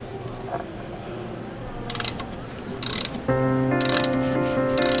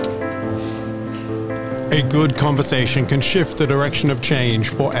A good conversation can shift the direction of change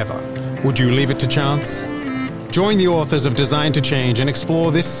forever. Would you leave it to chance? Join the authors of Design to Change and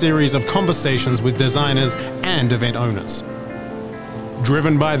explore this series of conversations with designers and event owners.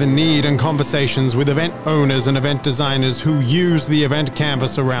 Driven by the need and conversations with event owners and event designers who use the event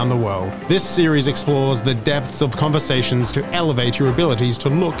canvas around the world, this series explores the depths of conversations to elevate your abilities to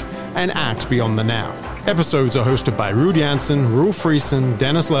look and act beyond the now. Episodes are hosted by Ruud Janssen, Roel Friesen,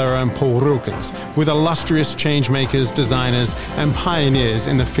 Dennis Lehrer, and Paul Rukens, with illustrious changemakers, designers, and pioneers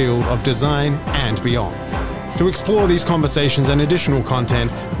in the field of design and beyond. To explore these conversations and additional content,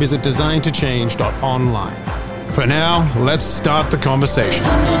 visit designtochange.online. For now, let's start the conversation.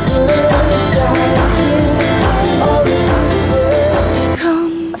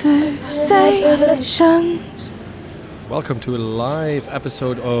 Conversations. Welcome to a live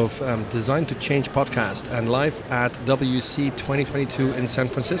episode of Design to Change podcast and live at WEC22 in San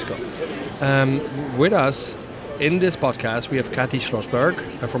Francisco. With us in this podcast, we have Cathy Schlossberg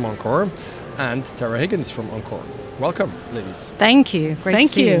from Encore and Tara Higgins from Encore. Welcome, ladies. Thank you.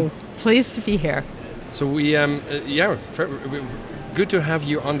 Thank you. Pleased to be here. So we, good to have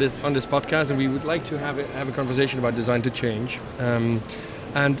you on this podcast, and we would like to have a conversation about Design to Change.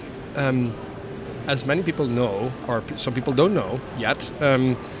 As many people know, or some people don't know yet,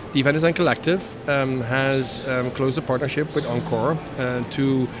 the Event Design Collective has closed a partnership with Encore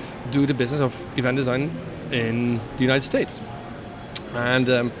to do the business of event design in the United States.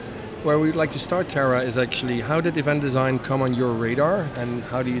 And where we'd like to start, Tara, is actually how did event design come on your radar, and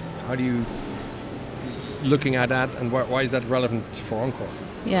how do you looking at that, and why is that relevant for Encore?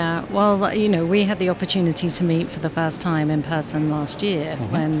 Yeah, well, we had the opportunity to meet for the first time in person last year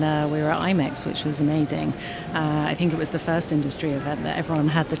when we were at IMEX, which was amazing. I think it was the first industry event that everyone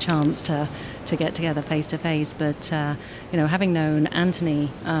had the chance to get together face to face. But having known Anthony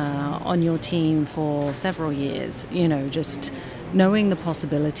on your team for several years, just knowing the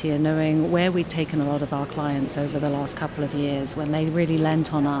possibility and knowing where we'd taken a lot of our clients over the last couple of years when they really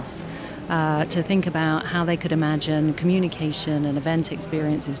lent on us to think about how they could imagine communication and event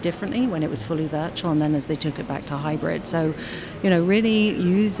experiences differently when it was fully virtual, and then as they took it back to hybrid. So, really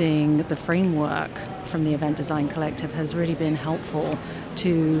using the framework from the Event Design Collective has really been helpful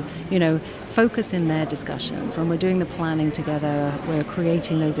to, focus in their discussions. When we're doing the planning together, we're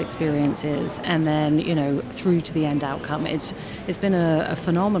creating those experiences, and then, through to the end outcome. It's been a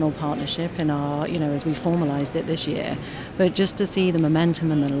phenomenal partnership in our, as we formalized it this year. But just to see the momentum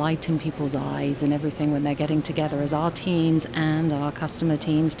and the light in people's eyes and everything when they're getting together as our teams and our customer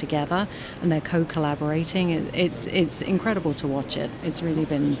teams together, and they're co-collaborating, it's incredible to watch it. It's really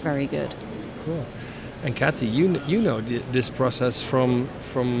been very good. Cool. And Cathy, you know this process from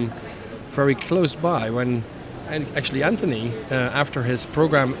very close by, when actually Anthony, after his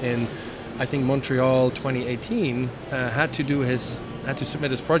program in, I think, Montreal 2018, had to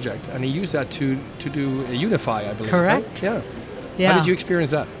submit his project, and he used that to do a Unify, I believe. Correct. Right? Yeah. Yeah. How did you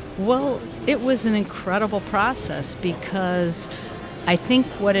experience that? Well, it was an incredible process because I think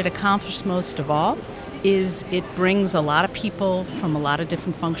what it accomplished most of all is it brings a lot of people from a lot of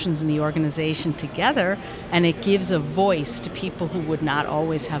different functions in the organization together, and it gives a voice to people who would not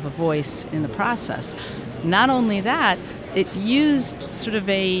always have a voice in the process. Not only that, it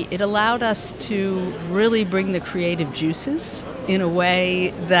allowed us to really bring the creative juices in a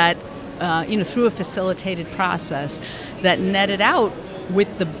way that, through a facilitated process that netted out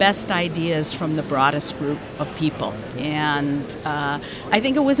with the best ideas from the broadest group of people. And I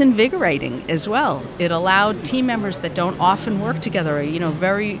think it was invigorating as well. It allowed team members that don't often work together,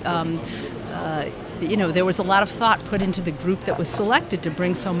 there was a lot of thought put into the group that was selected to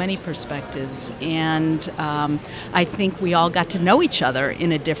bring so many perspectives. And I think we all got to know each other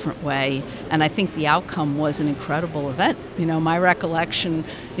in a different way. And I think the outcome was an incredible event. My recollection,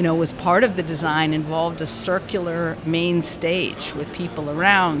 was part of the design involved a circular main stage with people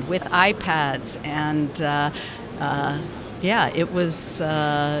around, with iPads. And it was,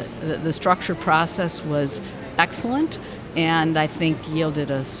 the structured process was excellent, and I think yielded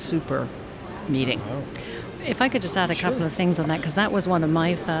a super meeting. Wow. If I could just add a couple of things on that, because that was one of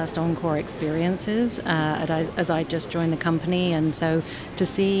my first Encore experiences as I just joined the company, and so to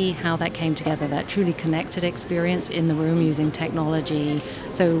see how that came together, that truly connected experience in the room using technology.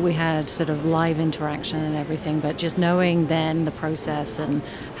 So we had sort of live interaction and everything, but just knowing then the process and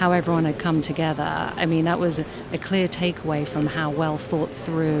how everyone had come together, that was a clear takeaway from how well thought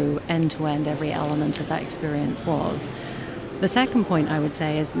through end-to-end every element of that experience was. The second point I would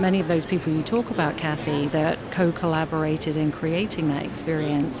say is many of those people you talk about, Cathy, that co-collaborated in creating that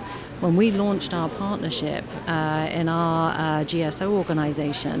experience when we launched our partnership in our GSO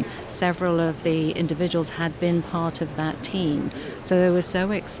organization, several of the individuals had been part of that team. So they were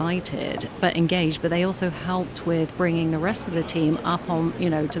so excited but engaged, but they also helped with bringing the rest of the team up on,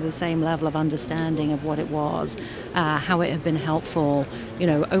 to the same level of understanding of what it was, how it had been helpful,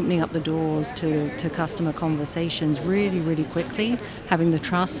 opening up the doors to customer conversations really, really quickly, having the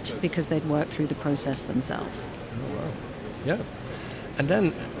trust because they'd worked through the process themselves. Oh, wow. Yeah. And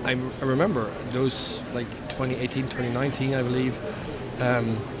then I remember those, like 2018, 2019, I believe,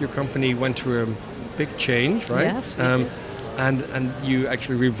 your company went through a big change, right? Yes, we did. And you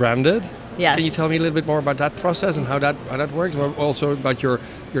actually rebranded. Yes. Can you tell me a little bit more about that process and how that works? Also about your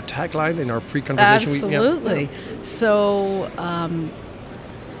tagline in our pre-conversation. Absolutely. So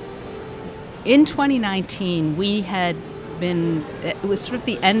in 2019, it was sort of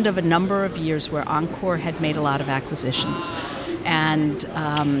the end of a number of years where Encore had made a lot of acquisitions. And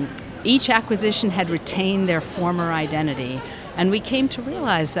each acquisition had retained their former identity. And we came to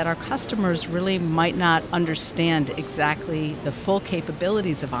realize that our customers really might not understand exactly the full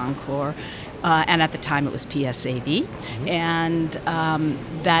capabilities of Encore. And at the time it was PSAV. Mm-hmm. And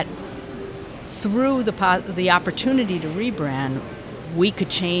that through the opportunity to rebrand, we could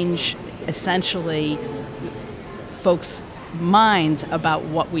change essentially folks' minds about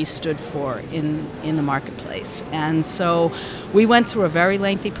what we stood for in the marketplace. And so we went through a very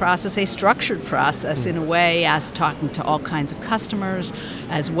lengthy process, a structured process in a way, as talking to all kinds of customers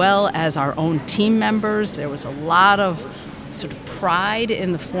as well as our own team members. There was a lot of sort of pride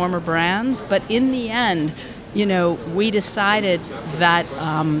in the former brands, but in the end, we decided that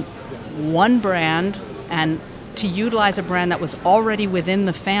one brand, and to utilize a brand that was already within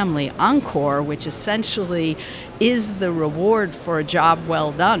the family, Encore, which essentially is the reward for a job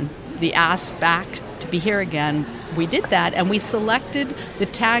well done, the ask back to be here again. We did that, and we selected the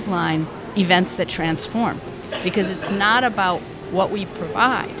tagline, Events That Transform, because it's not about what we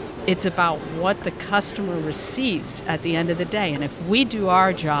provide. It's about what the customer receives at the end of the day. And if we do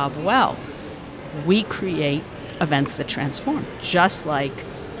our job well, we create events that transform, just like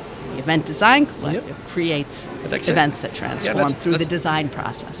the Event Design Collective creates events that transform through the design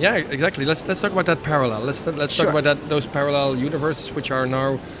process. Yeah, exactly. Let's talk about that parallel. Let's talk about those parallel universes which are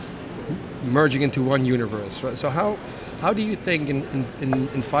now merging into one universe. So how do you think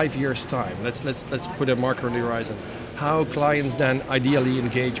in 5 years' time? Let's put a marker on the horizon. How clients then ideally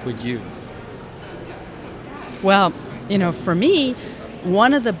engage with you? Well, for me,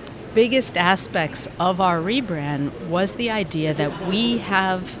 one of the biggest aspects of our rebrand was the idea that we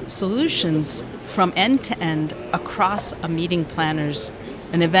have solutions from end to end across a meeting planner's,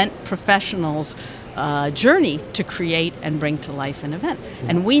 an event professional's journey to create and bring to life an event.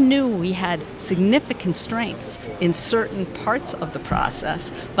 And we knew we had significant strengths in certain parts of the process,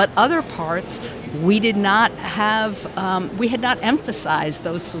 but other parts we did not have, we had not emphasized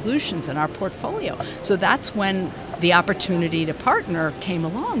those solutions in our portfolio. So that's when the opportunity to partner came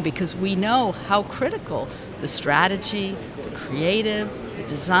along, because we know how critical the strategy, the creative, the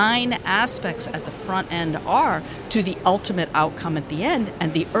design aspects at the front end are to the ultimate outcome at the end.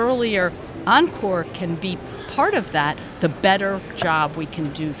 And the earlier Encore can be part of that, the better job we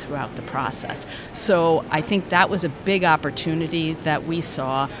can do throughout the process. So I think that was a big opportunity that we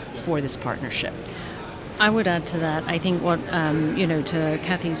saw for this partnership. I would add to that, I think to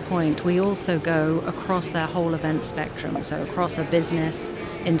Cathy's point, we also go across that whole event spectrum, so across a business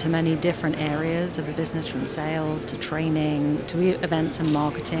into many different areas of a business, from sales to training to events and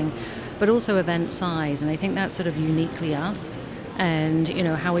marketing, but also event size, and I think that's sort of uniquely us. And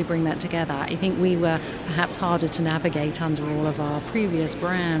how we bring that together. I think we were perhaps harder to navigate under all of our previous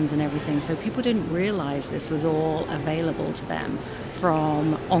brands and everything, so people didn't realize this was all available to them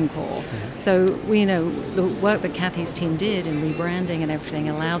from Encore. Mm-hmm. So the work that Cathy's team did in rebranding and everything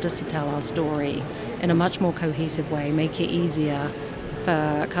allowed us to tell our story in a much more cohesive way, make it easier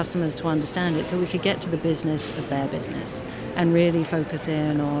for customers to understand it, so we could get to the business of their business and really focus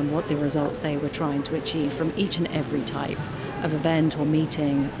in on what the results they were trying to achieve from each and every type of event or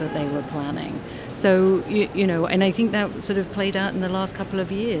meeting that they were planning. So, and I think that sort of played out in the last couple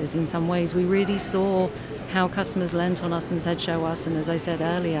of years. In some ways, we really saw how customers lent on us and said, show us. And as I said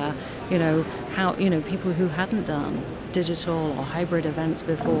earlier, how, people who hadn't done digital or hybrid events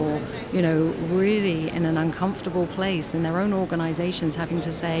before, really in an uncomfortable place in their own organizations, having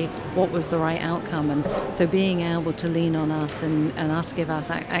to say what was the right outcome. And so being able to lean on us and us give us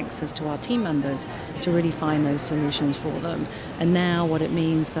access to our team members to really find those solutions for them and now what it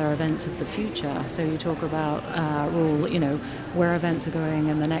means for events of the future. So you talk about where events are going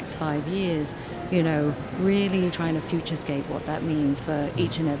in the next 5 years, really trying to futurescape what that means for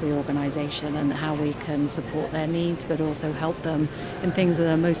each and every organization and how we can support their needs, but also help them in things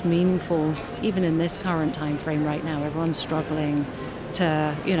that are most meaningful, even in this current time frame right now. Everyone's struggling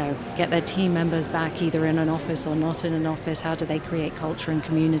to, get their team members back either in an office or not in an office. How do they create culture and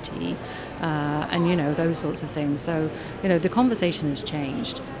community? And those sorts of things. So, the conversation has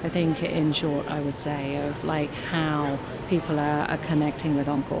changed. I think, in short, I would say, of like how people are connecting with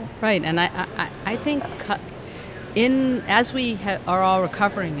Encore. Right, and I think as we are all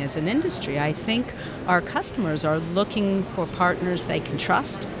recovering as an industry, I think our customers are looking for partners they can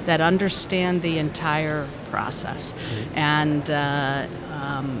trust, that understand the entire process. And,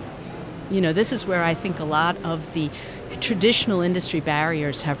 this is where I think a lot of the traditional industry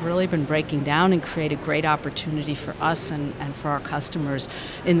barriers have really been breaking down and create a great opportunity for us and for our customers,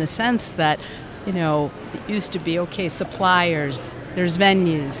 in the sense that, it used to be, suppliers, there's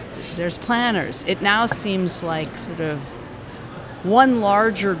venues, there's planners. It now seems like sort of one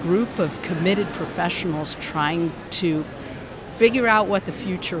larger group of committed professionals trying to figure out what the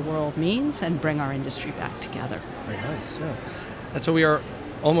future world means and bring our industry back together. Very nice, yeah. And so we are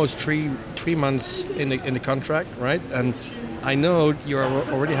almost three months in the contract, right? And I know you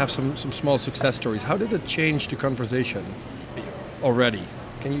already have some small success stories. How did it change the conversation already?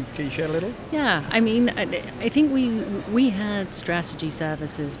 Can you share a little? Yeah, I think we had strategy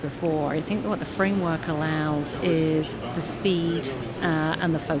services before. I think what the framework allows is the speed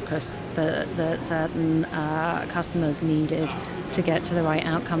and the focus that certain customers needed to get to the right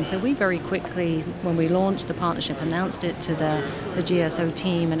outcome. So we very quickly, when we launched the partnership, announced it to the GSO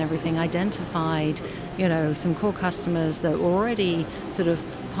team and everything, identified, some core customers that were already sort of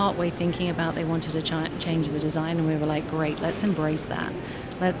partway thinking about they wanted to change the design, and we were like, great, let's embrace that.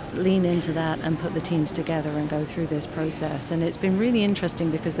 Let's lean into that and put the teams together and go through this process. And it's been really interesting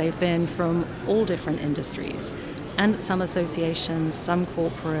because they've been from all different industries and some associations, some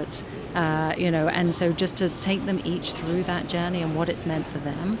corporate, and so just to take them each through that journey and what it's meant for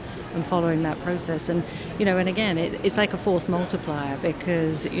them and following that process. And, and again, it's like a force multiplier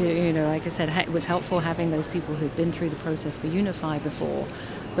because, like I said, it was helpful having those people who'd been through the process for Unify before,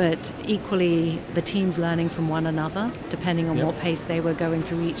 but equally the teams learning from one another, depending on what pace they were going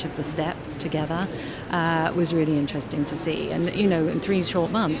through each of the steps together, was really interesting to see. And, in 3 short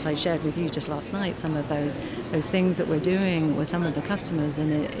months, I shared with you just last night some of those things that we're doing with some of the customers,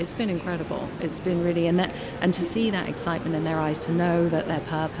 and it's been incredible. It's been really, and to see that excitement in their eyes, to know that their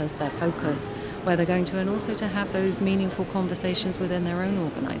purpose, their focus, where they're going to, and also to have those meaningful conversations within their own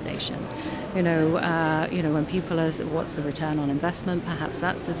organization. When people are, what's the return on investment? Perhaps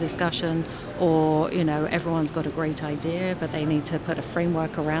that's the discussion, or everyone's got a great idea, but they need to put a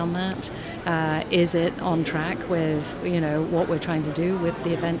framework around that. Is it on track with what we're trying to do with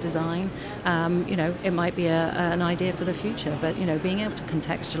the event design? It might be an idea for the future, but being able to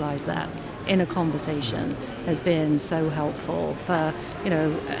contextualize that in a conversation has been so helpful for,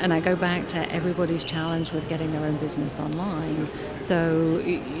 and I go back to everybody's challenge with getting their own business online. So,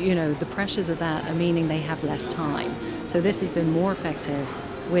 the pressures of that are meaning they have less time. So this has been more effective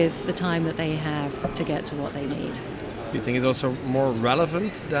with the time that they have to get to what they need. Do you think it's also more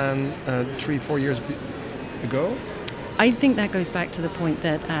relevant than 3-4 years ago? I think that goes back to the point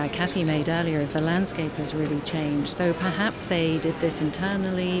that Cathy made earlier. The landscape has really changed. So perhaps they did this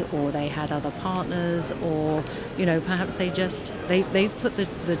internally, or they had other partners, or perhaps they've put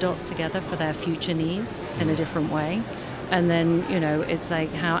the dots together for their future needs in a different way. And then it's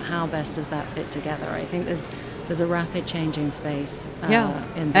like how best does that fit together? I think there's a rapid changing space.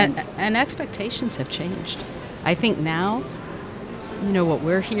 In things. And expectations have changed. I think now, what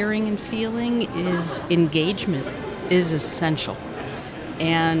we're hearing and feeling is engagement is essential.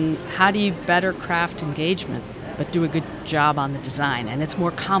 And how do you better craft engagement but do a good job on the design? And it's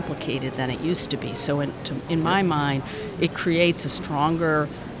more complicated than it used to be. So in my mind, it creates a stronger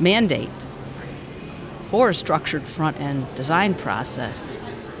mandate for a structured front-end design process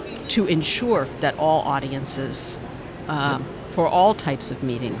to ensure that all audiences for all types of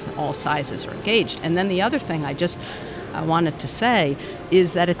meetings, all sizes, are engaged. And then the other thing I wanted to say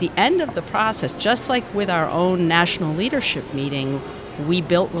is that at the end of the process, just like with our own national leadership meeting, we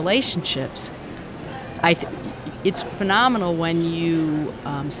built relationships. It's phenomenal when you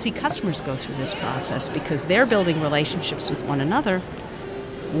see customers go through this process because they're building relationships with one another.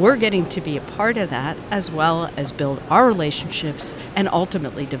 We're getting to be a part of that, as well as build our relationships and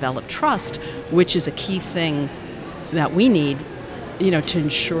ultimately develop trust, which is a key thing that we need, to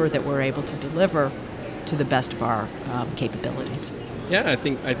ensure that we're able to deliver to the best of our capabilities. Yeah, I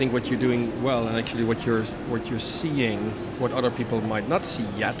think what you're doing well, and actually what you're seeing, what other people might not see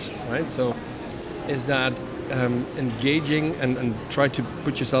yet, right? So, is that engaging and try to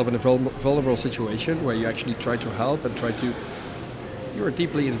put yourself in a vulnerable situation where you actually try to help and you're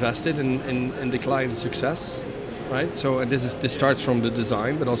deeply invested in the client's success, right? So, and this starts from the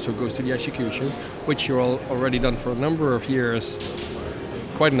design, but also goes to the execution, which you're already done for a number of years,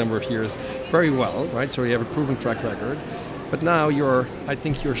 quite a number of years, very well, right? So you have a proven track record. But now I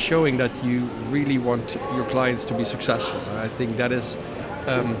think you're showing that you really want your clients to be successful. And I think that is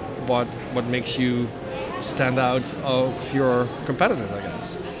what makes you stand out of your competitors, I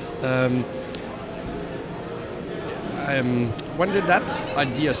guess. When did that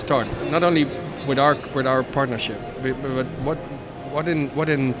idea start? Not only with our partnership, but what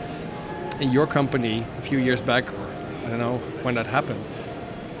in your company a few years back, or I don't know when that happened,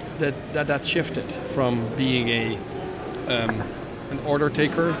 that shifted from being an order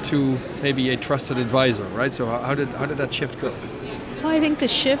taker to maybe a trusted advisor, right? So how did that shift go? Well, I think the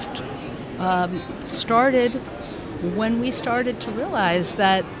shift started when we started to realize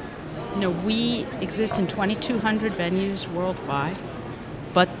that we exist in 2,200 venues worldwide,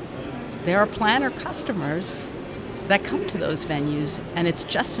 but there are planner customers that come to those venues, and it's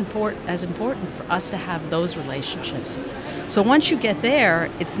just as important for us to have those relationships. So once you get there,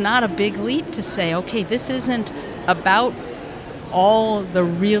 it's not a big leap to say, okay, this isn't about all the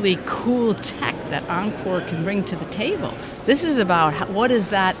really cool tech that Encore can bring to the table. This is about what does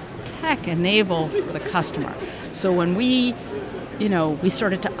that tech enable for the customer. So when we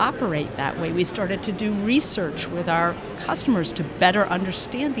started to operate that way, we started to do research with our customers to better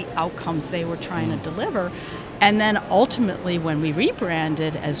understand the outcomes they were trying to deliver. And then ultimately, when we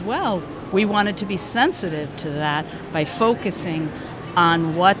rebranded as well, we wanted to be sensitive to that by focusing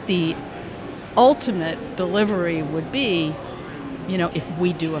on what the ultimate delivery would be, if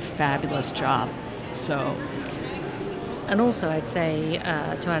we do a fabulous job. So, and also I'd say,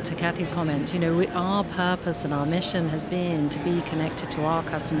 to add to Cathy's comment, our purpose and our mission has been to be connected to our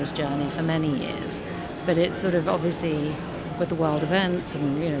customers' journey for many years. But it's sort of obviously with the world events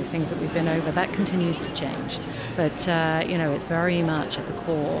and things that we've been over, that continues to change. But it's very much at the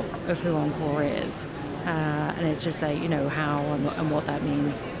core of who Encore is, and it's just like how and what that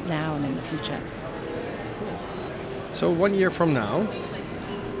means now and in the future. So 1 year from now,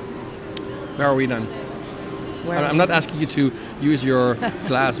 where are we then? I'm not asking you to use your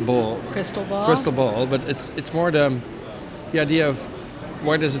glass ball, crystal ball, but it's more the idea of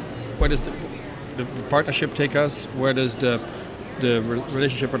where does the partnership take us? Where does the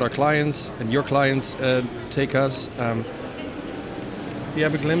relationship with our clients and your clients take us? Do you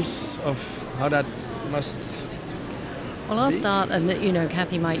have a glimpse of how that must? Well, I'll start, and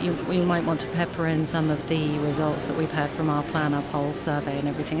Cathy, you might want to pepper in some of the results that we've had from our Planner Pulse survey and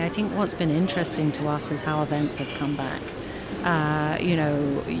everything. I think what's been interesting to us is how events have come back.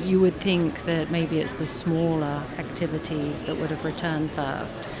 You would think that maybe it's the smaller activities that would have returned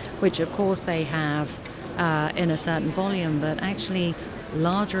first, which of course they have in a certain volume, but actually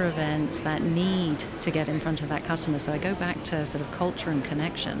larger events that need to get in front of that customer. So I go back to sort of culture and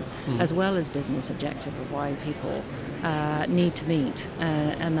connection as well as business objective of why people need to meet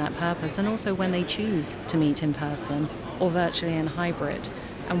and that purpose, and also when they choose to meet in person or virtually and hybrid,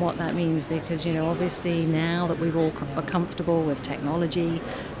 and what that means, because obviously now that we've all are comfortable with technology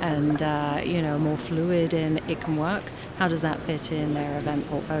and more fluid in it can work, how does that fit in their event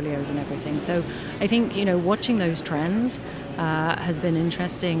portfolios and everything? So I think watching those trends has been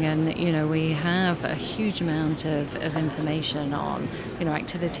interesting, and we have a huge amount of information on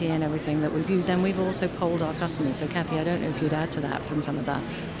activity and everything that we've used, and we've also polled our customers. So Cathy, I don't know if you'd add to that from some of the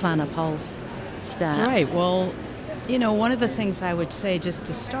Planner Pulse stats. Right. Well, one of the things I would say just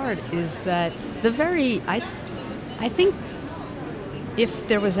to start is that I think if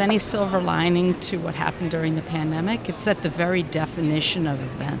there was any silver lining to what happened during the pandemic, it's that the very definition of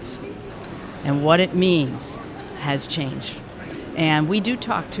events and what it means has changed. And we do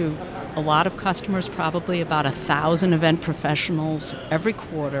talk to a lot of customers, probably about 1,000 event professionals every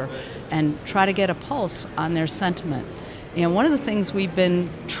quarter, and try to get a pulse on their sentiment. And one of the things we've been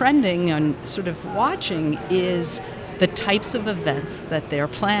trending and sort of watching is the types of events that they're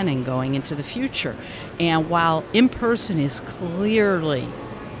planning going into the future. And while in-person is clearly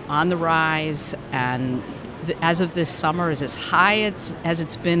on the rise, and as of this summer is as high as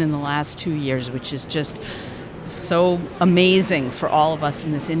it's been in the last 2 years, which is just so amazing for all of us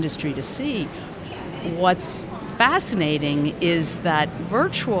in this industry to see, what's fascinating is that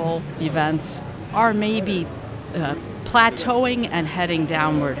virtual events are maybe plateauing and heading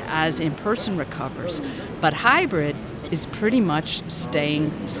downward as in-person recovers. But hybrid is pretty much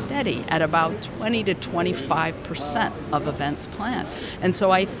staying steady at about 20 to 25% of events planned. And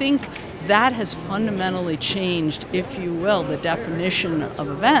so I think that has fundamentally changed, if you will, the definition of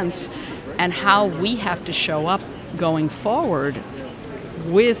events and how we have to show up going forward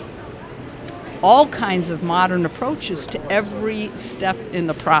with all kinds of modern approaches to every step in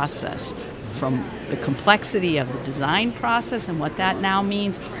the process, from the complexity of the design process and what that now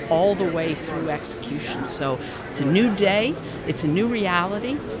means all the way through execution. So it's a new day, it's a new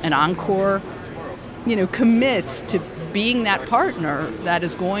reality, and Encore, commits to being that partner that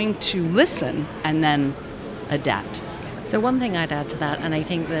is going to listen and then adapt. So one thing I'd add to that, and I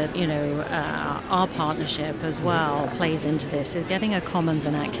think that our partnership as well plays into this, is getting a common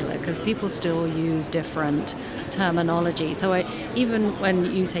vernacular, because people still use different terminology. So even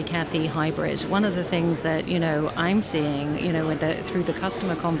when you say, Cathy, hybrid, one of the things that I'm seeing through the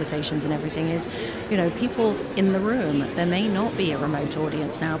customer conversations and everything is people in the room. There may not be a remote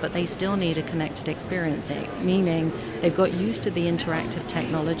audience now, but they still need a connected experience, meaning they've got used to the interactive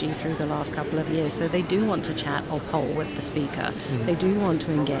technology through the last couple of years, so they do want to chat or poll with the speaker. Mm-hmm. They do want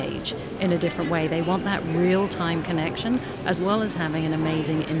to engage in a different way. They want that real-time connection as well as having an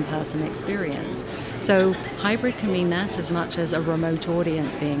amazing in-person experience. So hybrid can mean that as much as a remote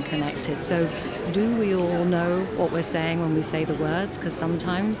audience being connected. So do we all know what we're saying when we say the words? Because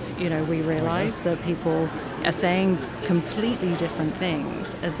sometimes, we realize that people are saying completely different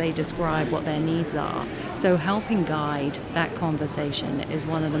things as they describe what their needs are. So helping guide that conversation is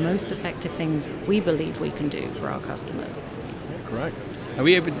one of the most effective things we believe we can do for our customers. Correct. And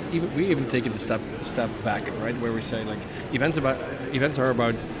we even take it a step back, right? Where we say events are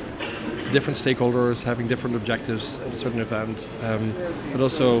about different stakeholders having different objectives at a certain event, but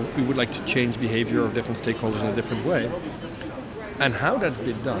also we would like to change behavior of different stakeholders in a different way. And how that's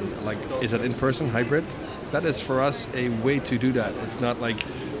been done, is it in-person, hybrid? That is for us a way to do that. It's not like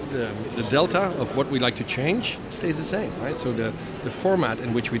the delta of what we like to change stays the same, right? So the format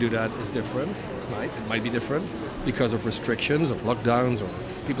in which we do that is different, right? It might be different because of restrictions, of lockdowns, or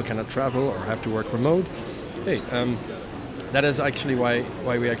people cannot travel or have to work remote. That is actually why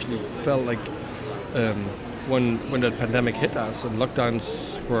we actually felt like when the pandemic hit us and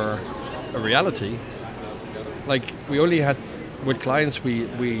lockdowns were a reality, we only had, with clients we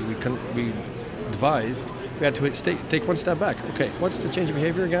advised, we had to take one step back. Okay, what's the change of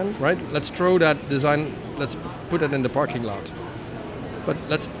behavior again, right? Let's throw that design, let's put it in the parking lot. But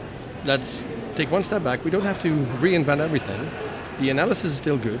let's take one step back. We don't have to reinvent everything. The analysis is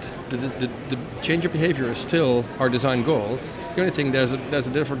still good. The change of behavior is still our design goal. The only thing, there's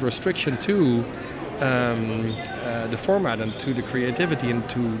a different restriction to the format and to the creativity and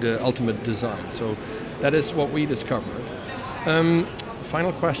to the ultimate design. So that is what we discovered.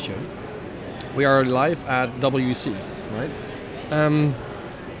 Final question. We are live at WEC, right?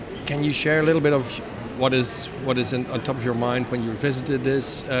 Can you share a little bit of what is on top of your mind when you visited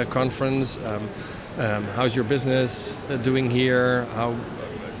this conference? How's your business doing here?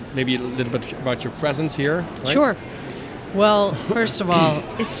 Maybe a little bit about your presence here? Right? Sure. Well, first of all,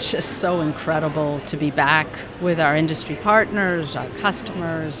 it's just so incredible to be back with our industry partners, our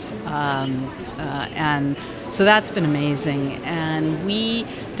customers, and so that's been amazing. And we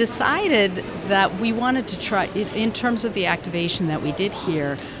decided that we wanted to try, in terms of the activation that we did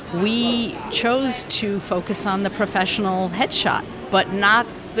here, we chose to focus on the professional headshot, but not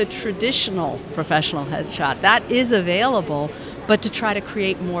the traditional professional headshot. That is available, but to try to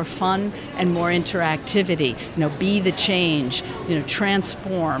create more fun and more interactivity, be the change,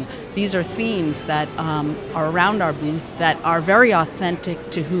 transform. These are themes that are around our booth that are very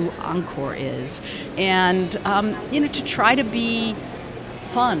authentic to who Encore is. And, to try to be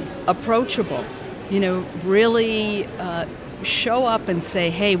fun, approachable, really show up and say,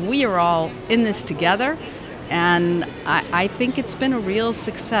 hey, we are all in this together. And I think it's been a real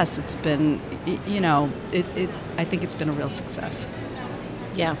success. It's been, I think it's been a real success.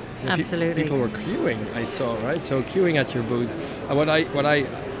 Yeah, absolutely. People were queuing, I saw, right? So queuing at your booth. What I,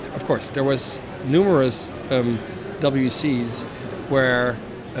 of course, there was numerous WCs where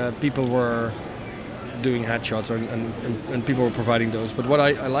people were doing headshots and people were providing those. But what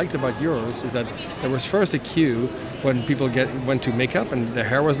I liked about yours is that there was first a queue when people went to makeup and their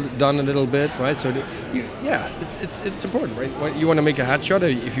hair was done a little bit, right? So it's important, right? When you want to make a headshot,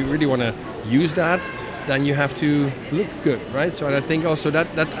 if you really want to use that, then you have to look good, right? So I think also that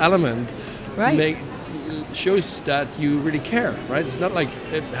element right. shows that you really care, right? It's not like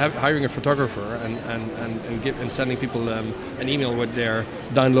hiring a photographer and sending people an email with their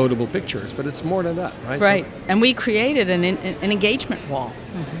downloadable pictures, but it's more than that, right? Right. So, and we created an engagement wall,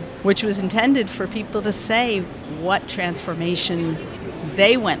 which was intended for people to say what transformation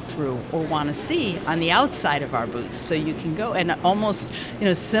they went through or want to see on the outside of our booth. So you can go, and almost,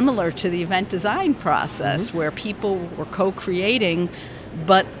 similar to the event design process, where people were co-creating,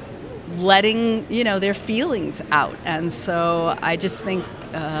 but letting their feelings out. And so I just think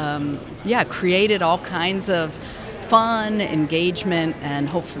created all kinds of fun, engagement, and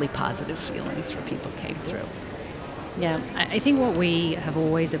hopefully positive feelings for people who came through. Yeah, I think what we have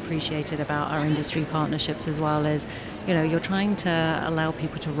always appreciated about our industry partnerships as well is, you're trying to allow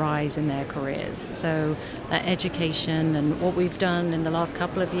people to rise in their careers. So that education, and what we've done in the last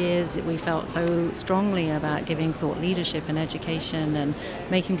couple of years, we felt so strongly about giving thought leadership and education and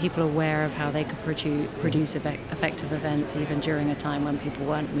making people aware of how they could produce effective events even during a time when people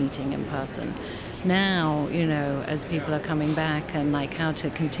weren't meeting in person. Now, as people are coming back, and like how to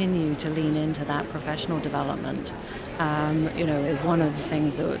continue to lean into that professional development, is one of the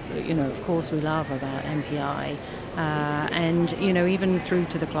things that, of course we love about MPI. And even through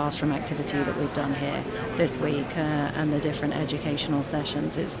to the classroom activity that we've done here this week, and the different educational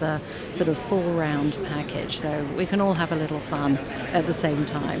sessions, it's the sort of full round package. So we can all have a little fun at the same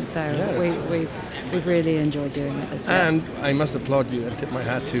time. So we've really enjoyed doing it this week. And I must applaud you and tip my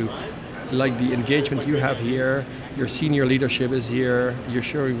hat to the engagement you have here. Your senior leadership is here. You're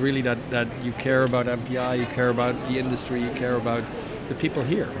showing really that you care about MPI, you care about the industry, you care about the people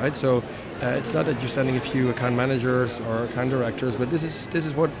here, right? So it's not that you're sending a few account managers or account directors, but this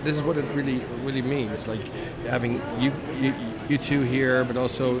is what it really means. Like having you two here, but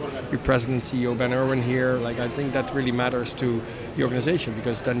also your president, CEO Ben Irwin here. Like I think that really matters to the organization,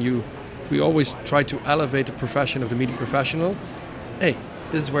 because then we always try to elevate the profession of the media professional. Hey,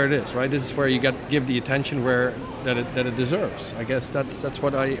 this is where it is, right? This is where you give the attention that it deserves. I guess that's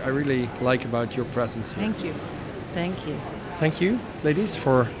what I really like about your presence here. Thank you. Thank you, ladies,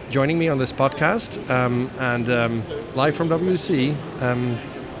 for joining me on this podcast, and live from WEC.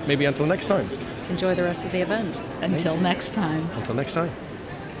 Maybe until next time. Enjoy the rest of the event. Until next time. Until next time.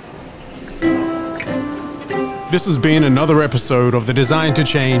 This has been another episode of the Design to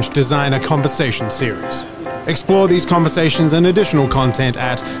Change Designer Conversation series. Explore these conversations and additional content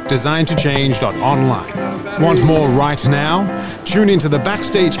at designtochange.online. Want more right now? Tune into the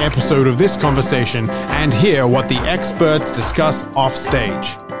backstage episode of this conversation and hear what the experts discuss off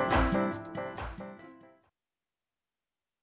stage.